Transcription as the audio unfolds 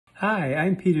Hi,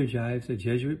 I'm Peter Gives, a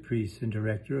Jesuit priest and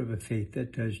director of A Faith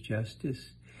That Does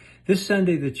Justice. This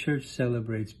Sunday, the Church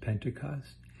celebrates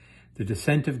Pentecost, the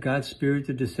descent of God's Spirit,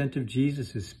 the descent of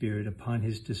Jesus' Spirit upon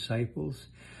his disciples,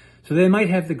 so they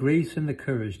might have the grace and the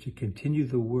courage to continue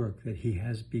the work that he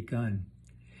has begun.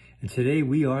 And today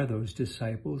we are those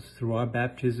disciples. Through our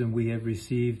baptism, we have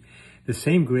received the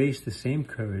same grace, the same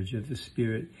courage of the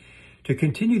Spirit to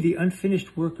continue the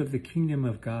unfinished work of the kingdom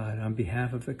of God on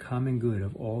behalf of the common good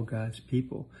of all God's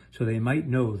people, so they might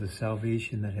know the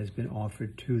salvation that has been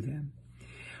offered to them.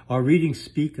 Our readings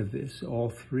speak of this, all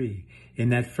three. In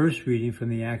that first reading from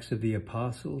the Acts of the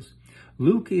Apostles,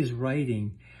 Luke is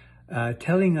writing,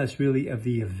 telling us really of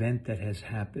the event that has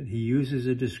happened. He uses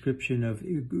a description of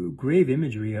grave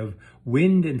imagery of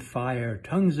wind and fire,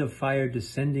 tongues of fire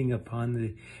descending upon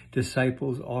the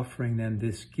disciples, offering them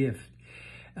this gift,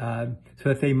 so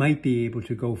that they might be able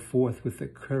to go forth with the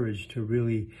courage to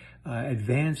really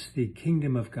advance the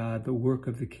kingdom of God, the work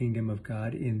of the kingdom of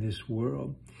God in this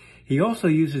world. He also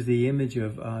uses the image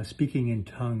of speaking in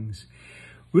tongues,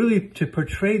 really to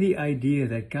portray the idea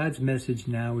that God's message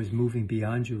now is moving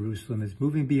beyond Jerusalem, is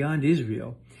moving beyond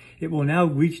Israel. It will now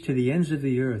reach to the ends of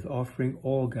the earth, offering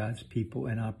all God's people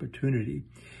an opportunity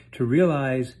to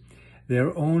realize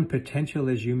their own potential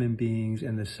as human beings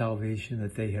and the salvation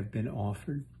that they have been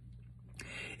offered.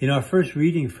 In our first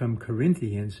reading from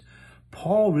Corinthians,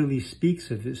 Paul really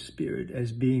speaks of his Spirit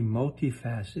as being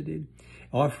multifaceted,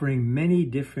 offering many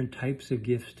different types of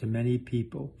gifts to many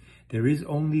people. There is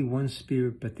only one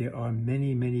Spirit, but there are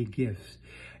many, many gifts.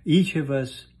 Each of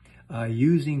us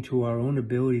using to our own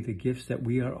ability the gifts that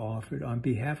we are offered on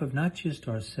behalf of not just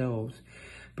ourselves,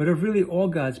 but of really all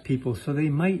God's people, so they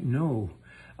might know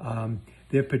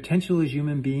their potential as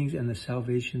human beings and the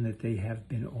salvation that they have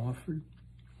been offered.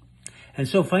 And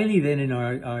so finally then in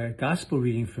our gospel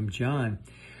reading from John,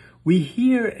 we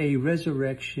hear a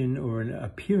resurrection or an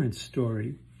appearance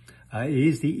story. It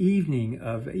is the evening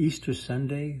of Easter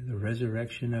Sunday, the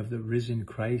resurrection of the risen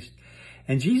Christ.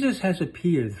 And Jesus has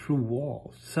appeared through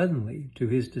walls suddenly to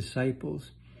his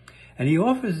disciples. And he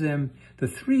offers them the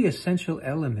three essential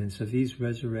elements of these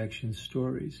resurrection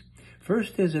stories.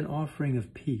 First, there's an offering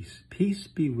of peace. Peace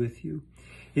be with you.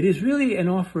 It is really an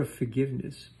offer of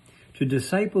forgiveness to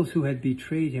disciples who had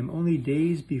betrayed him only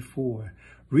days before,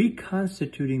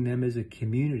 reconstituting them as a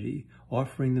community,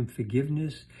 offering them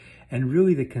forgiveness, and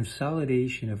really the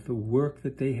consolidation of the work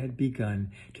that they had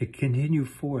begun to continue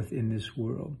forth in this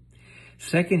world.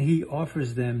 Second, he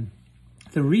offers them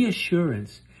the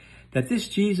reassurance that this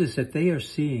Jesus that they are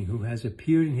seeing, who has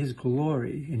appeared in his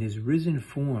glory, in his risen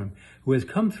form, who has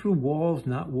come through walls,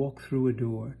 not walked through a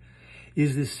door,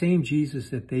 is the same Jesus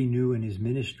that they knew in his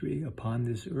ministry upon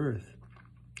this earth.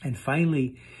 And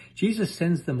finally, Jesus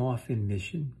sends them off in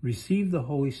mission, receive the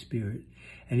Holy Spirit,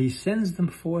 and he sends them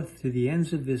forth to the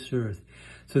ends of this earth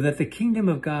so that the kingdom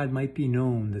of God might be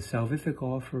known, the salvific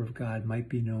offer of God might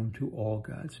be known to all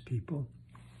God's people.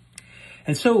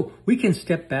 And so we can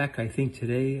step back, I think,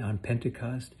 today on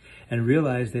Pentecost and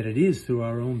realize that it is through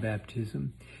our own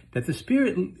baptism that the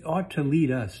Spirit ought to lead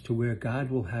us to where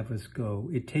God will have us go.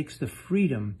 It takes the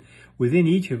freedom within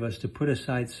each of us to put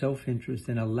aside self-interest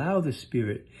and allow the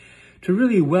Spirit to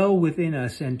really well within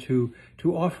us and to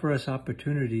offer us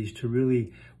opportunities to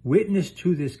really witness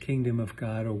to this kingdom of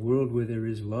God, a world where there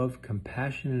is love,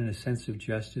 compassion, and a sense of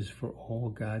justice for all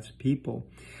God's people,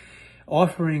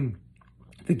 offering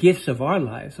the gifts of our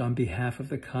lives on behalf of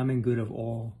the common good of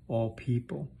all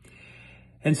people.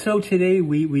 And so today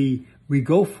we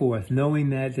go forth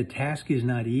knowing that the task is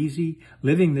not easy,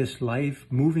 living this life,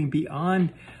 moving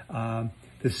beyond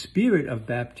the spirit of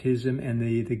baptism and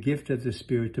the gift of the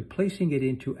Spirit to placing it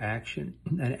into action,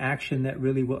 an action that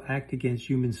really will act against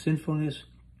human sinfulness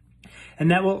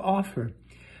and that will offer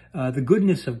the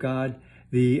goodness of God,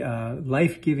 the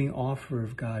life-giving offer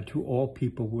of God to all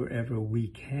people wherever we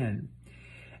can.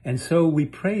 And so we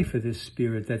pray for this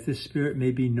Spirit, that this Spirit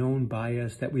may be known by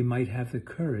us, that we might have the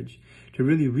courage to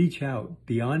really reach out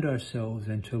beyond ourselves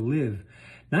and to live,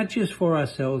 not just for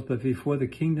ourselves, but before the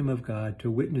kingdom of God, to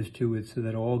witness to it so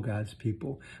that all God's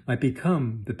people might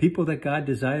become the people that God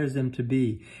desires them to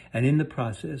be, and in the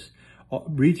process,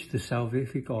 reach the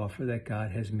salvific offer that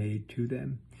God has made to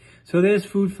them. So there's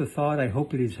food for thought. I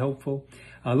hope it is helpful.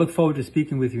 I look forward to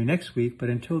speaking with you next week, but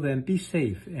until then, be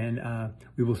safe, and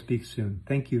we will speak soon.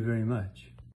 Thank you very much.